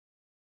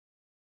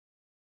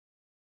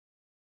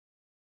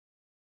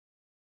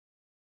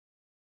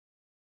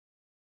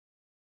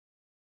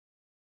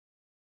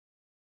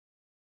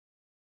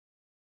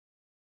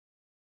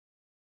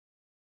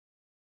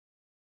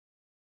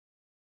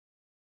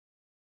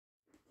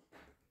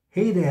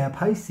Hey there,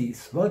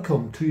 Pisces.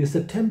 Welcome to your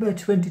September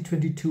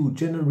 2022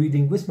 general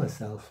reading with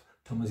myself,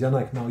 Thomas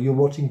Janak. Now you're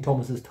watching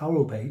Thomas's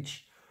Tarot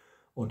page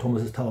or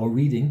Thomas's Tarot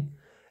reading.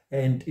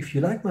 And if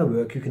you like my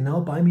work, you can now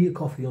buy me a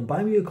coffee on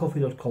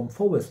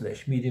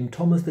buymeacoffee.com/medium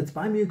Thomas. That's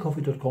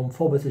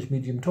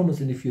buymeacoffee.com/medium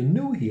Thomas. And if you're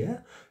new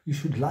here, you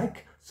should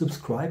like,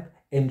 subscribe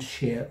and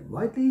share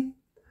widely.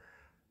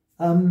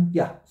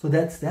 So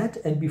that's that.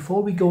 And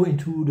before we go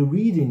into the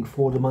reading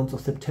for the month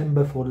of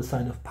September for the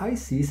sign of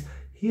Pisces,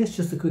 here's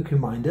just a quick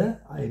reminder.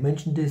 I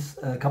mentioned this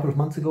a couple of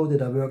months ago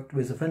that I worked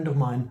with a friend of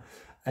mine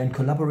and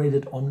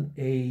collaborated on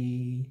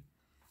a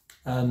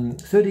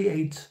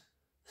 38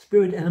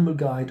 Spirit Animal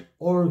Guide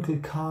Oracle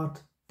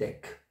card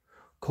deck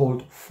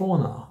called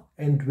Fauna.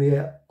 And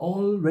we're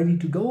all ready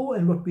to go.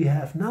 And what we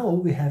have now,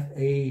 we have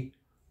a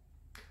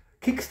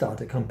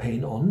Kickstarter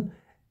campaign on.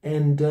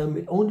 And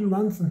it only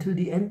runs until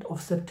the end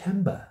of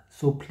September.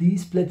 So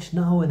please pledge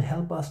now and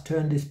help us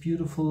turn this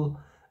beautiful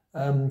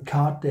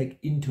card deck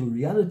into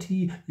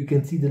reality. You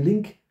can see the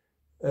link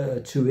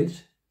to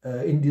it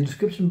in the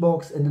description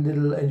box, and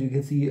you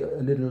can see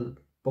a little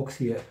box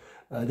here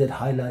that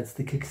highlights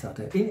the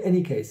Kickstarter. In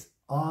any case,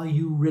 are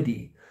you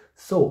ready?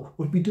 So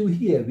what we do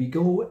here, we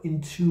go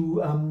into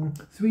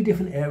 3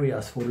 different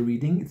areas for the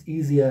reading. It's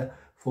easier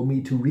for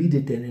me to read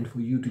it then and for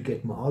you to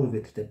get more out of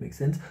it, if that makes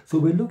sense. So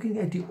we're looking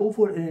at the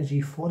overall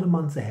energy for the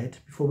months ahead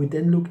before we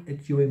then look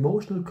at your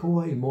emotional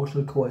core.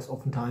 Emotional core is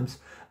oftentimes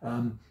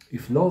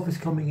if love is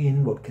coming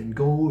in, what can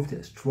go, if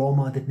there's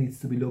trauma that needs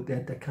to be looked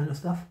at, that kind of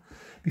stuff.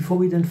 Before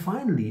we then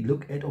finally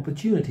look at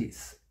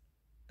opportunities.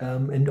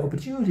 And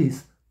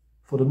opportunities,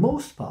 for the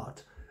most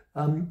part,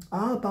 are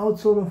about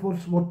sort of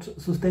what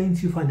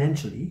sustains you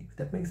financially, if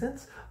that makes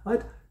sense,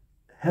 right?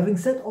 Having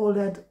said all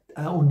that,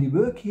 I only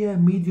work here.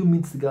 Medium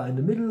means the guy in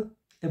the middle,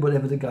 and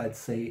whatever the guides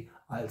say,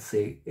 I'll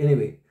say.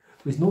 Anyway,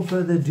 with no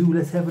further ado,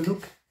 let's have a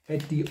look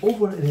at the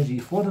overall energy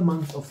for the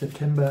month of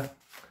September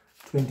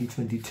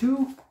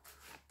 2022.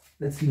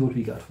 Let's see what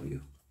we got for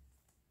you.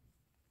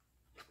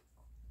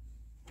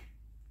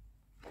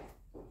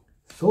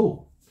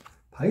 So,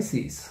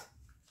 Pisces,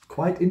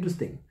 quite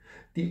interesting.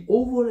 The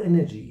overall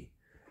energy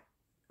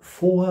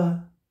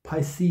for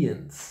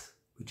Pisceans,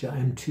 which I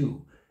am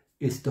too,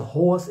 is the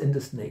horse and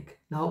the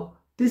snake. Now,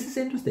 this is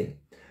interesting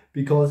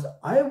because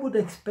I would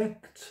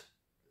expect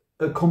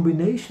a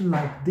combination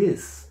like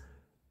this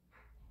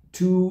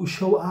to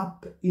show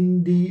up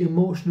in the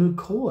emotional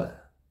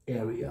core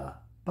area,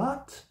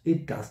 but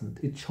it doesn't.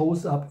 It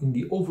shows up in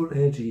the overall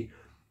energy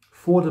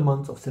for the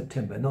month of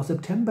September. Now,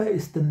 September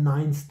is the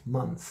 9th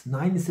month.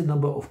 9 is the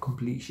number of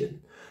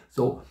completion.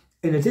 So,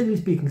 energetically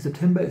speaking,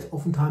 September is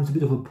oftentimes a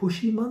bit of a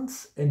pushy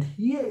month, and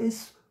here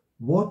is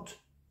what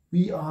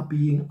we are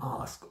being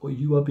asked, or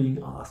you are being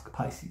asked,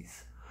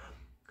 Pisces.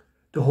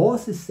 The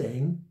horse is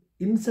saying,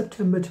 in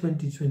September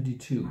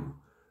 2022,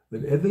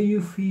 whenever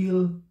you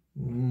feel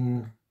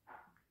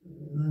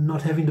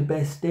not having the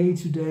best day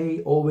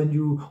today, or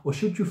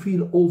should you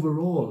feel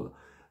overall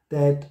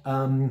that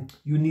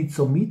you need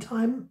some me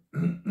time,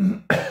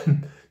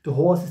 the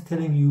horse is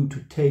telling you to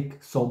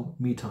take some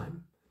me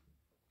time,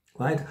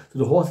 right? So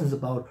the horse is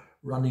about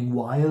running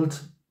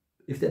wild,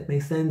 if that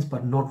makes sense,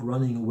 but not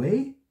running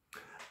away.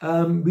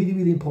 Really,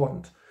 really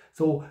important.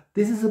 So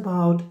this is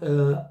about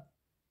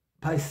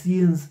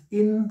Pisceans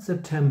in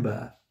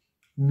September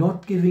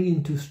not giving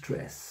into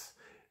stress.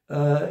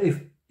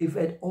 If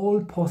at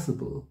all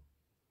possible,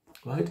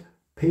 right?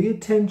 Pay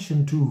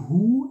attention to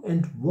who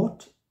and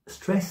what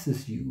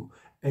stresses you.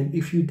 And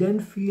if you then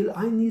feel,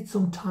 I need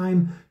some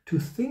time to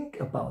think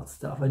about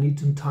stuff, I need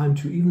some time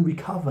to even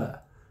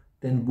recover,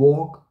 then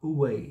walk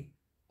away.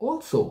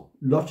 Also,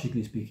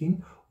 logically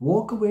speaking,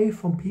 walk away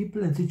from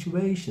people and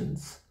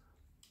situations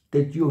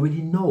that you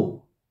already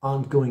know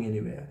aren't going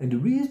anywhere. And the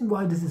reason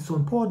why this is so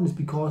important is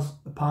because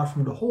apart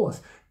from the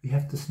horse, we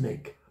have the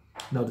snake.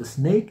 Now the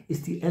snake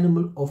is the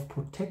animal of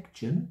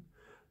protection,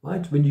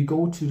 right? When you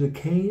go to the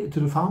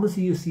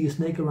pharmacy, you see a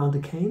snake around a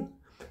cane.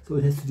 So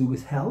it has to do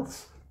with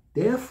health.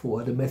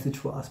 Therefore, the message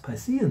for us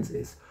Pisceans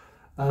is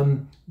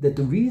that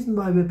the reason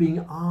why we're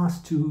being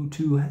asked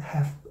to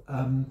have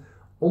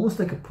almost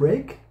like a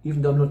break,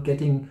 even though I'm not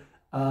getting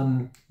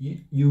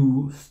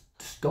you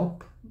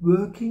stop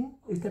working,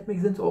 if that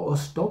makes sense, or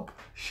stop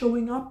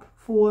showing up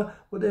for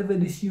whatever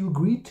it is you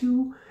agreed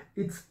to.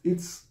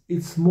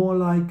 It's more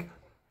like,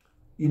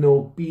 you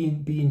know,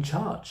 be in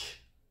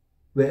charge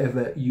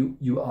wherever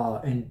you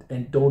are,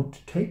 and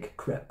don't take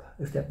crap,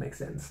 if that makes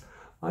sense,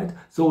 right?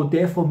 So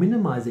therefore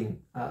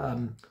minimizing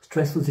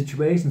stressful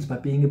situations by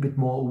being a bit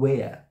more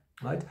aware,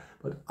 right?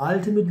 But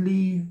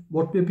ultimately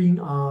what we're being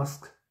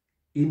asked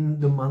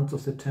in the month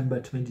of September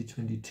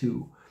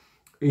 2022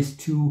 is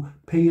to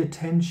pay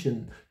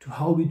attention to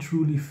how we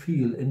truly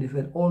feel, and if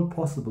at all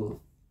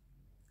possible,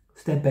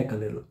 step back a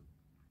little.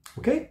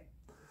 Okay?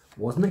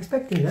 Wasn't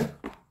expecting that,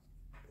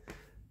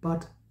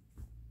 but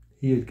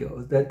here it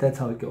goes. That's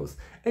how it goes.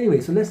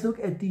 Anyway, so let's look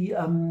at the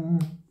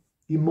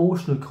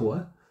emotional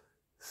core,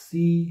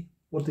 see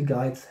what the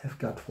guides have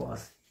got for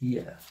us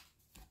here.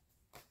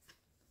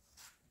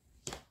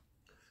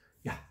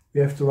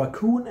 We have the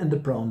raccoon and the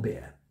brown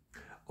bear.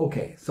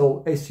 Okay,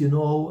 so as you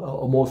know,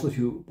 or most of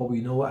you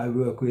probably know, I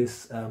work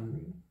with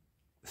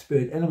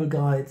spirit animal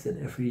guides,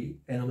 and every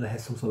animal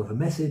has some sort of a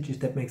message, if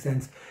that makes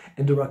sense.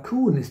 And the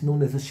raccoon is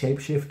known as a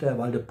shapeshifter,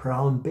 while the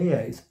brown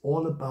bear is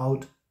all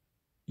about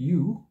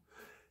you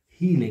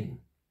healing.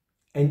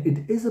 And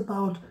it is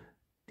about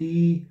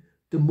the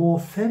more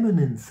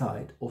feminine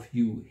side of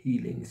you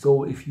healing.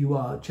 So if you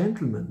are a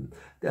gentleman,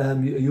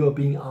 you are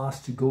being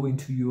asked to go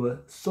into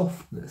your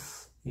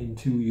softness,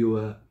 into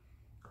your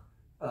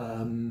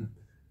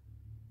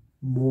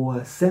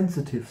more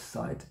sensitive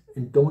side,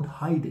 and don't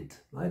hide it,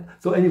 right?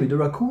 So anyway, the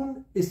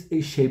raccoon is a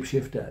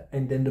shapeshifter,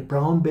 and then the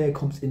brown bear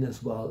comes in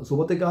as well. So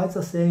what the guides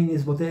are saying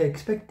is, what they're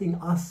expecting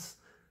us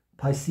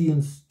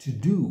Pisceans to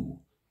do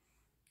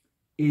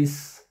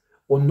is,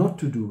 or not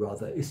to do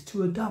rather, is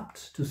to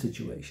adapt to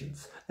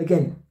situations.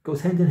 Again,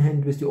 goes hand in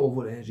hand with the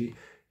overall energy.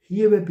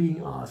 Here we're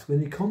being asked,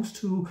 when it comes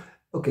to,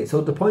 okay,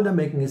 so the point I'm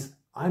making is,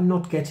 I'm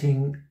not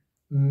getting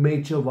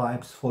major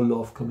vibes for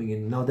love coming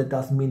in. Now that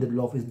doesn't mean that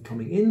love isn't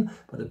coming in,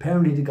 but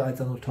apparently the guides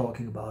are not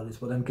talking about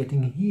it. What I'm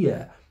getting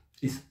here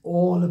is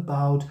all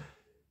about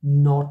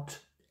not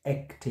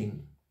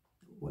acting,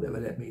 whatever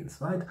that means,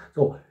 right?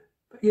 So,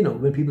 you know,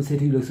 when people say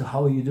to you, so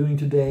how are you doing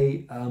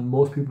today?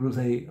 Most people will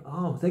say,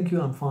 oh, thank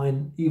you, I'm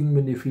fine, even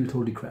when they feel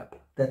totally crap.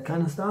 That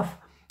kind of stuff.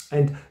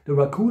 And the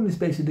raccoon is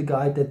basically the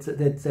guide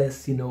that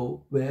says, you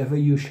know, wherever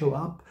you show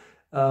up,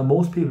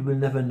 most people will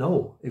never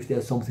know if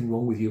there's something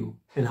wrong with you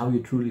and how you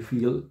truly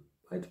feel,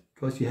 right?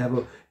 Because you have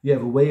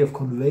a way of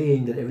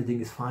conveying that everything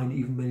is fine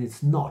even when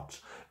it's not,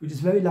 which is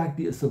very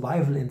likely a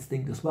survival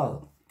instinct as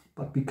well.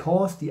 But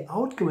because the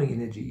outgoing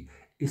energy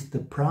is the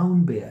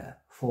brown bear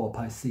for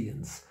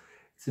Pisceans,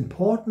 it's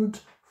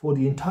important for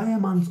the entire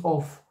month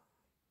of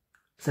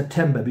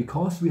September,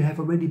 because we have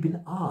already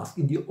been asked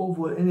in the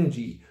overall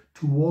energy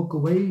to walk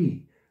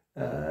away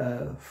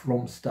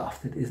from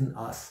stuff that isn't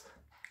us.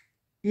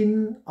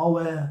 In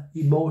our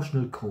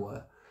emotional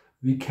core,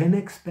 we can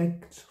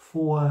expect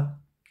for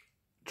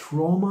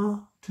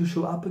trauma to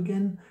show up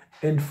again,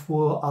 and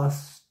for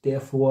us,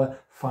 therefore,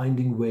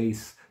 finding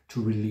ways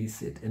to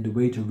release it. And the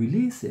way to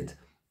release it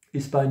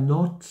is by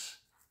not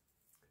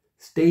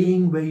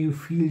staying where you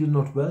feel you're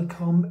not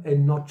welcome,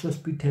 and not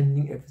just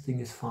pretending everything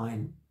is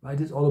fine,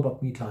 right? It's all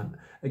about me time.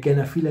 Again,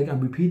 I feel like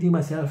I'm repeating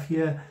myself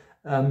here,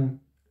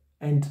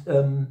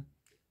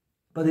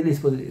 but it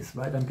is what it is,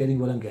 right? I'm getting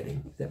what I'm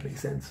getting, if that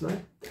makes sense,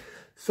 right?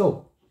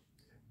 So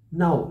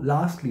now,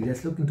 lastly,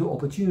 let's look into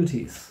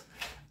opportunities.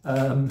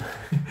 So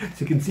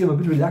you can see I'm a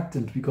bit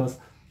reluctant, because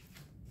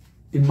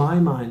in my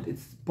mind,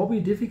 it's probably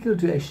difficult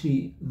to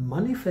actually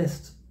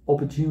manifest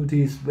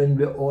opportunities when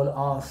we're all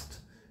asked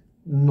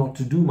not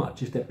to do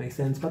much, if that makes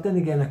sense. But then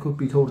again, I could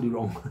be totally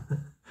wrong,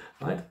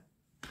 right?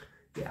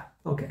 Yeah,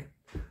 okay.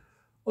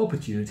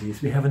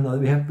 Opportunities. We have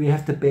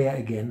the bear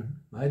again,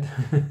 right?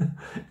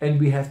 And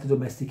we have the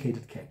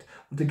domesticated cat.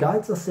 What the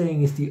guides are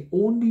saying is the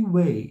only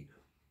way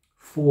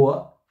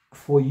for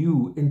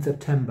you in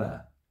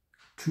September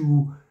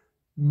to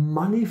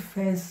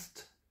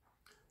manifest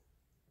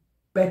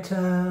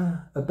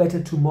a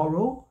better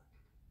tomorrow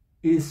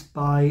is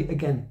by,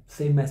 again,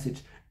 same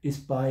message, is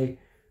by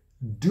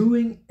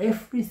doing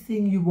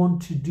everything you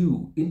want to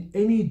do in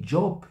any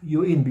job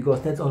you're in,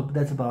 because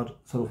that's about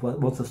sort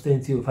of what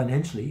sustains you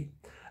financially.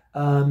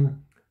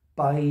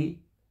 By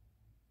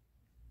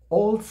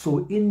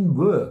also in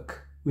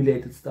work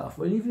related stuff,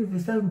 or even if you're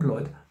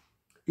self-employed,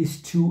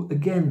 is to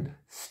again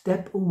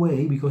step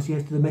away, because you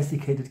have the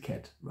domesticated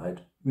cat, right?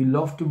 We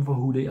love them for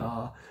who they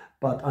are,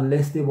 but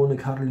unless they want to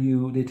cuddle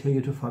you, they tell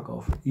you to fuck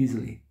off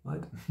easily,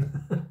 right?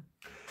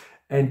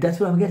 And that's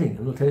what I'm getting.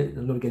 I'm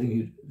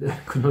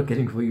not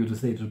getting for you to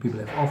say to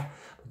people F off.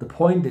 But the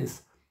point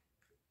is,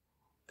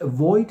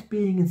 avoid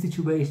being in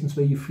situations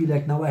where you feel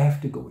like, now I have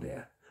to go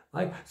there.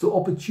 Right? So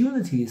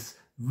opportunities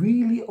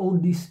really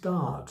only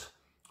start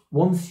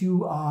once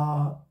you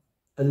are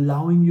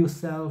allowing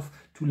yourself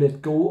to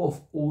let go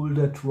of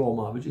older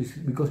trauma, which is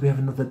because we have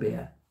another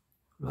bear,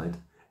 right?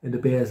 And the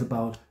bear is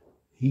about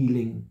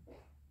healing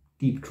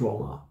deep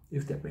trauma,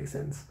 if that makes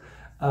sense.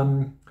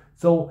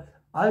 So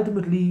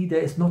ultimately,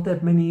 there is not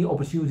that many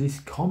opportunities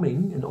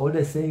coming, and all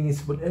they're saying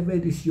is whatever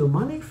it is you're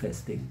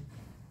manifesting,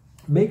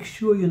 make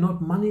sure you're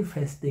not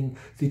manifesting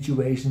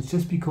situations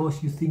just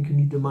because you think you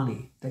need the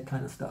money, that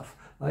kind of stuff,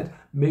 right?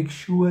 Make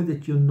sure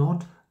that you're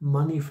not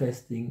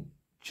manifesting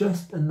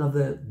just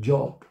another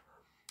job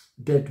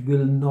that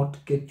will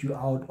not get you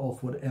out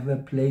of whatever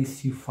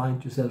place you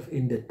find yourself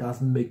in that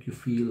doesn't make you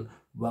feel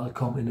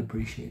welcome and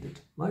appreciated,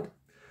 right?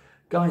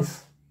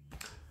 Guys,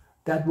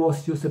 that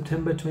was your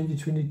September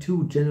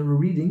 2022 general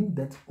reading.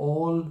 That's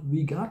all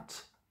we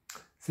got.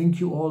 Thank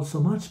you all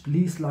so much.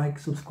 Please like,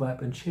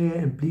 subscribe and share,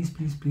 and please,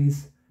 please,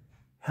 please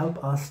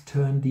help us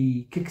turn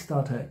the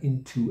Kickstarter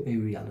into a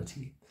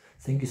reality.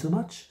 Thank you so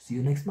much. See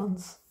you next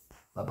month.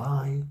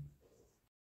 Bye-bye.